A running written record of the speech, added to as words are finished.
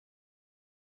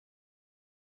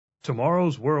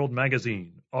Tomorrow's World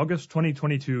Magazine, August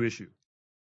 2022 issue.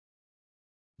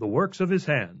 The Works of His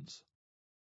Hands.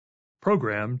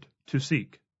 Programmed to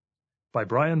Seek by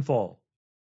Brian Fall.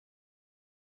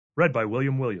 Read by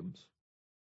William Williams.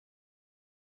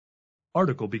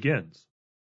 Article begins.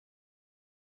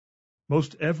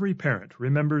 Most every parent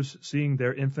remembers seeing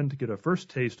their infant get a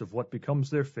first taste of what becomes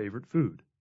their favorite food.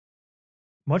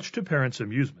 Much to parents'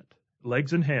 amusement,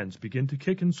 legs and hands begin to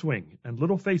kick and swing, and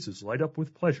little faces light up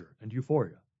with pleasure and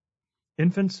euphoria.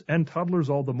 Infants and toddlers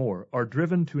all the more are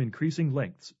driven to increasing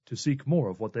lengths to seek more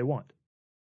of what they want.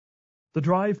 The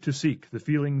drive to seek the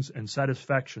feelings and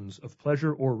satisfactions of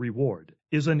pleasure or reward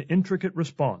is an intricate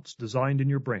response designed in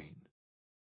your brain.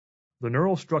 The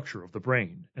neural structure of the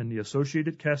brain and the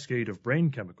associated cascade of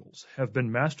brain chemicals have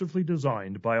been masterfully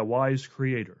designed by a wise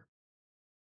creator.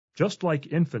 Just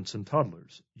like infants and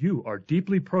toddlers, you are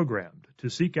deeply programmed to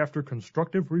seek after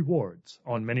constructive rewards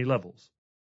on many levels.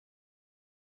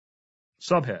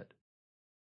 Subhead: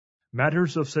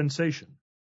 Matters of Sensation.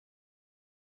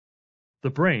 The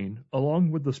brain,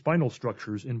 along with the spinal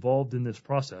structures involved in this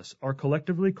process, are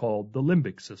collectively called the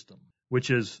limbic system, which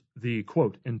is the,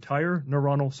 quote, entire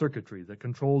neuronal circuitry that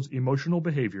controls emotional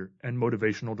behavior and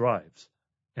motivational drives,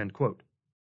 end quote.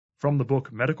 From the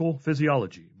book Medical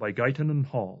Physiology by Guyton and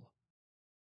Hall.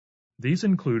 These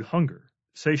include hunger,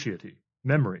 satiety,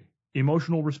 memory,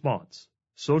 emotional response,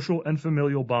 social and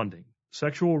familial bonding,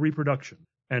 sexual reproduction,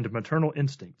 and maternal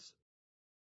instincts.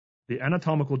 The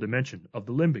anatomical dimension of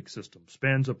the limbic system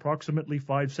spans approximately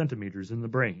 5 centimeters in the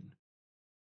brain.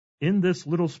 In this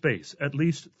little space, at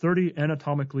least 30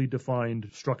 anatomically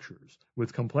defined structures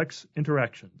with complex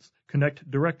interactions connect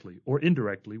directly or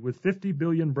indirectly with 50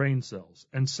 billion brain cells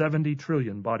and 70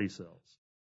 trillion body cells.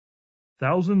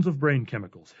 Thousands of brain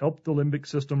chemicals help the limbic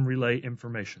system relay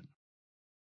information.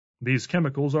 These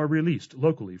chemicals are released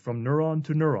locally from neuron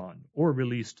to neuron or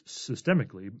released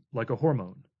systemically like a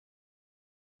hormone.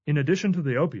 In addition to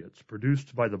the opiates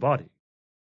produced by the body,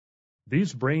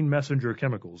 these brain messenger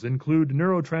chemicals include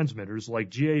neurotransmitters like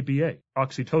GABA,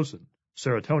 oxytocin,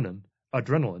 serotonin,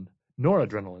 adrenaline,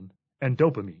 noradrenaline, and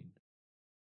dopamine.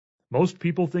 Most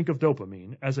people think of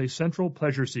dopamine as a central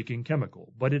pleasure-seeking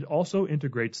chemical, but it also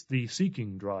integrates the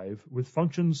seeking drive with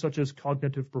functions such as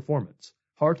cognitive performance,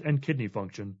 heart and kidney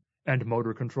function, and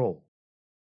motor control.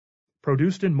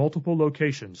 Produced in multiple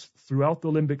locations throughout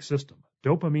the limbic system,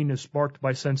 dopamine is sparked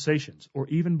by sensations or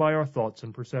even by our thoughts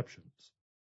and perceptions.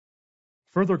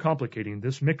 Further complicating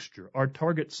this mixture are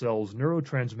target cells'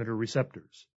 neurotransmitter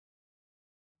receptors.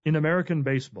 In American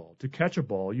baseball, to catch a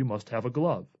ball you must have a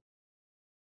glove.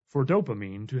 For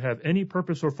dopamine to have any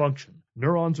purpose or function,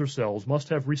 neurons or cells must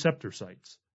have receptor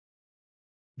sites.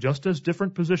 Just as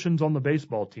different positions on the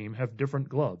baseball team have different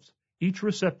gloves, each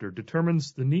receptor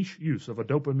determines the niche use of a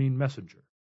dopamine messenger.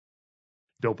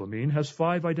 Dopamine has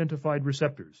 5 identified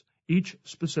receptors, each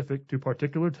specific to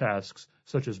particular tasks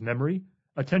such as memory,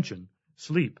 attention,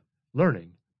 sleep,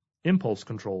 learning, impulse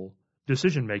control,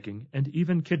 decision-making, and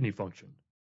even kidney function.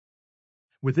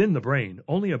 Within the brain,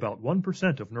 only about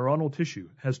 1% of neuronal tissue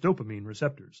has dopamine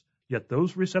receptors, yet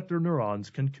those receptor neurons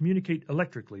can communicate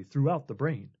electrically throughout the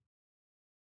brain.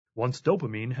 Once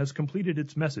dopamine has completed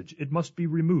its message, it must be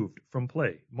removed from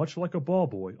play, much like a ball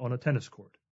boy on a tennis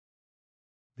court.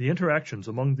 The interactions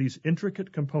among these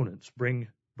intricate components bring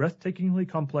breathtakingly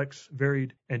complex,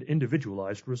 varied, and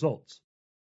individualized results.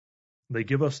 They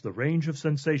give us the range of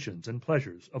sensations and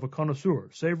pleasures of a connoisseur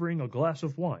savoring a glass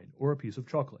of wine or a piece of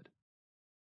chocolate.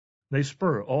 They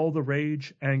spur all the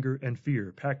rage, anger, and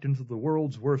fear packed into the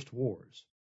world's worst wars.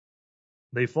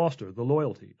 They foster the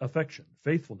loyalty, affection,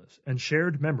 faithfulness, and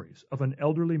shared memories of an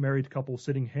elderly married couple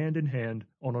sitting hand in hand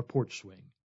on a porch swing.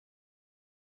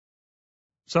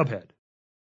 Subhead: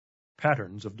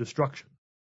 Patterns of Destruction.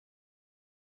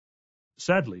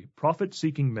 Sadly,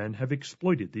 profit-seeking men have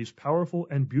exploited these powerful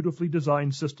and beautifully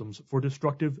designed systems for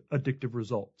destructive, addictive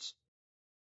results.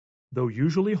 Though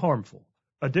usually harmful,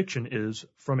 addiction is,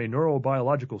 from a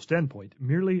neurobiological standpoint,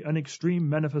 merely an extreme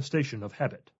manifestation of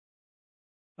habit.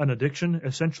 An addiction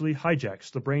essentially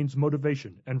hijacks the brain's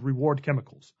motivation and reward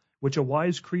chemicals, which a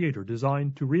wise creator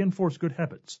designed to reinforce good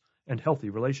habits and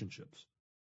healthy relationships.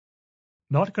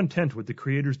 Not content with the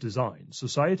creator's design,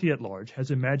 society at large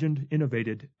has imagined,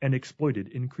 innovated, and exploited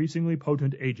increasingly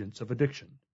potent agents of addiction.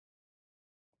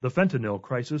 The fentanyl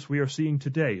crisis we are seeing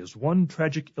today is one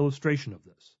tragic illustration of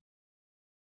this.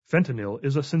 Fentanyl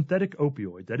is a synthetic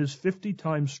opioid that is 50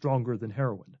 times stronger than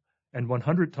heroin and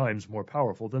 100 times more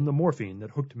powerful than the morphine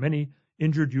that hooked many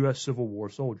injured U.S. Civil War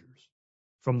soldiers.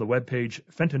 From the webpage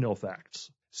Fentanyl Facts,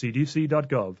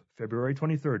 cdc.gov, February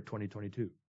 23,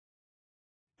 2022.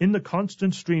 In the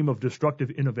constant stream of destructive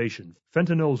innovation,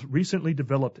 fentanyl's recently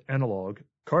developed analog,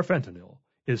 carfentanil,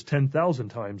 is 10,000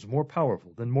 times more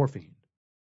powerful than morphine.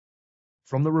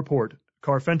 From the report,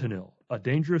 Carfentanil, a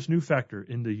dangerous new factor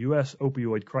in the U.S.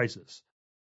 opioid crisis.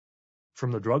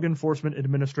 From the Drug Enforcement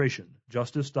Administration,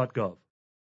 justice.gov.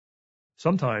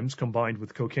 Sometimes combined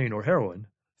with cocaine or heroin,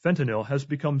 fentanyl has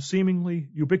become seemingly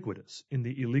ubiquitous in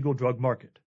the illegal drug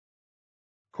market.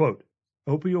 Quote,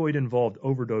 opioid-involved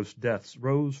overdose deaths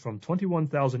rose from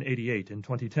 21,088 in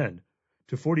 2010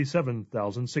 to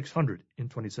 47,600 in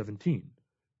 2017,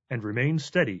 and remained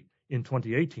steady in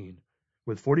 2018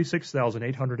 with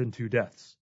 46,802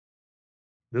 deaths.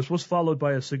 This was followed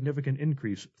by a significant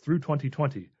increase through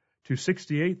 2020 to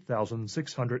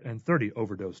 68,630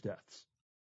 overdose deaths.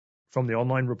 From the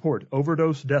online report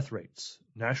Overdose Death Rates,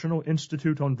 National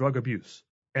Institute on Drug Abuse,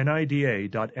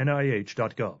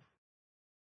 nida.nih.gov.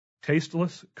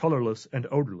 Tasteless, colorless, and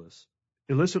odorless,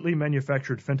 illicitly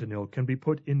manufactured fentanyl can be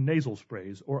put in nasal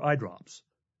sprays or eye drops,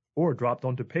 or dropped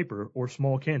onto paper or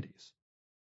small candies.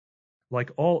 Like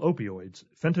all opioids,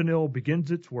 fentanyl begins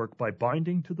its work by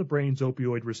binding to the brain's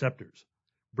opioid receptors,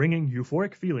 bringing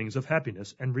euphoric feelings of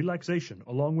happiness and relaxation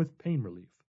along with pain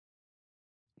relief.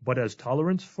 But as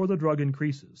tolerance for the drug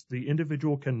increases, the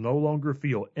individual can no longer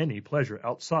feel any pleasure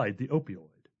outside the opioid.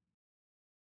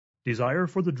 Desire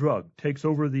for the drug takes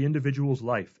over the individual's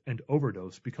life and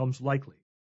overdose becomes likely.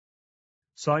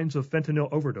 Signs of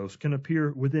fentanyl overdose can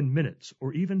appear within minutes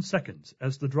or even seconds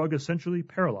as the drug essentially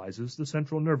paralyzes the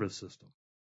central nervous system.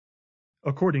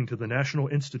 According to the National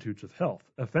Institutes of Health,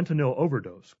 a fentanyl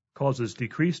overdose causes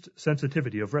decreased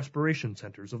sensitivity of respiration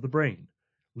centers of the brain,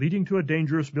 leading to a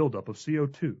dangerous buildup of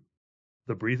CO2.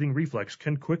 The breathing reflex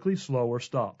can quickly slow or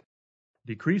stop.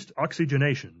 Decreased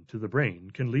oxygenation to the brain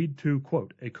can lead to,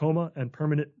 quote, a coma and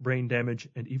permanent brain damage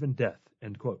and even death,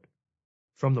 end quote.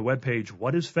 From the webpage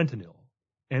What is Fentanyl?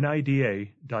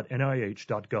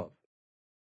 nida.nih.gov.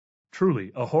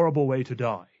 Truly a horrible way to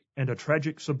die, and a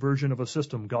tragic subversion of a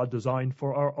system God designed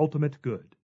for our ultimate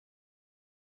good.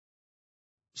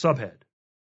 Subhead: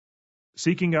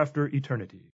 Seeking After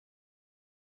Eternity.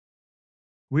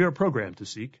 We are programmed to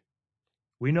seek.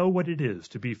 We know what it is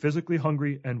to be physically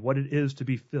hungry and what it is to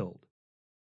be filled.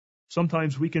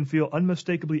 Sometimes we can feel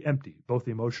unmistakably empty, both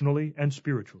emotionally and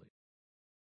spiritually.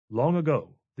 Long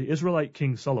ago, the Israelite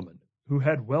king Solomon, who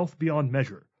had wealth beyond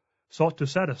measure, sought to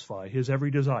satisfy his every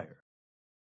desire.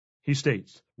 He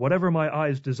states, "Whatever my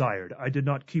eyes desired, I did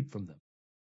not keep from them.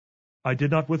 I did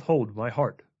not withhold my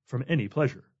heart from any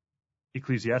pleasure."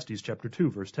 Ecclesiastes chapter 2,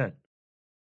 verse 10.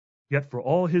 Yet for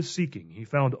all his seeking, he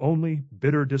found only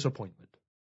bitter disappointment.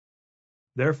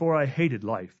 Therefore I hated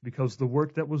life, because the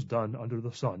work that was done under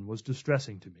the sun was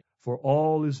distressing to me, for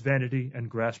all is vanity and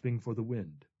grasping for the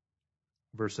wind.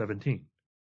 Verse 17.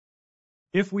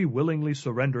 If we willingly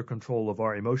surrender control of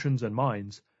our emotions and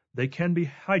minds, they can be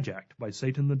hijacked by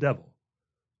Satan the devil,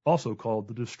 also called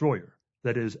the destroyer,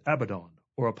 that is, Abaddon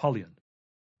or Apollyon,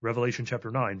 Revelation chapter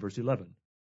 9, verse 11,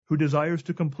 who desires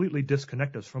to completely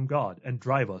disconnect us from God and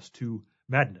drive us to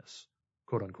madness,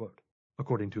 quote unquote,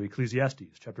 according to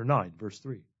Ecclesiastes chapter 9, verse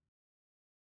 3.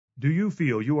 Do you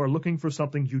feel you are looking for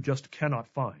something you just cannot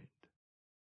find?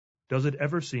 Does it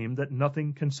ever seem that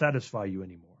nothing can satisfy you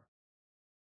anymore?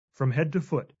 From head to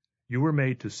foot, you were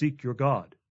made to seek your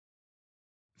God.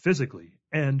 Physically,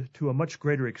 and to a much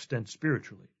greater extent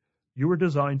spiritually, you were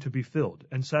designed to be filled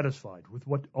and satisfied with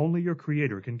what only your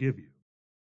Creator can give you.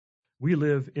 We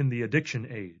live in the addiction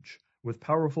age, with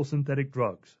powerful synthetic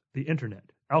drugs, the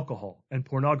internet, alcohol, and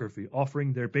pornography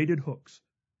offering their baited hooks,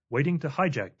 waiting to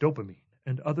hijack dopamine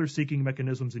and other seeking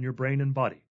mechanisms in your brain and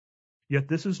body. Yet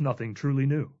this is nothing truly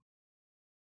new.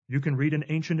 You can read an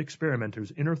ancient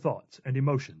experimenter's inner thoughts and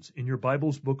emotions in your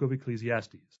Bible's book of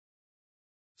Ecclesiastes.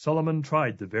 Solomon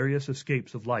tried the various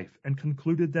escapes of life and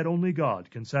concluded that only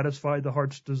God can satisfy the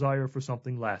heart's desire for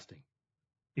something lasting.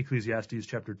 Ecclesiastes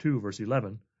chapter 2, verse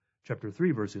 11, chapter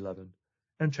 3, verse 11,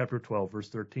 and chapter 12, verse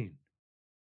 13.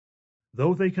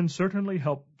 Though they can certainly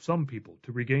help some people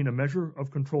to regain a measure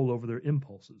of control over their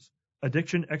impulses,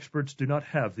 addiction experts do not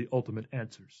have the ultimate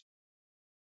answers.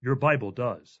 Your Bible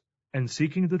does, and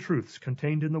seeking the truths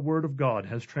contained in the Word of God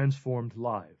has transformed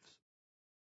lives.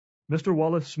 Mr.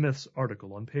 Wallace Smith's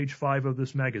article on page 5 of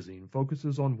this magazine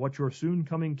focuses on what your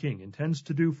soon-coming king intends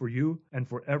to do for you and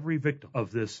for every victim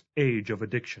of this age of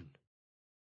addiction.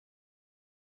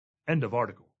 End of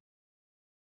article.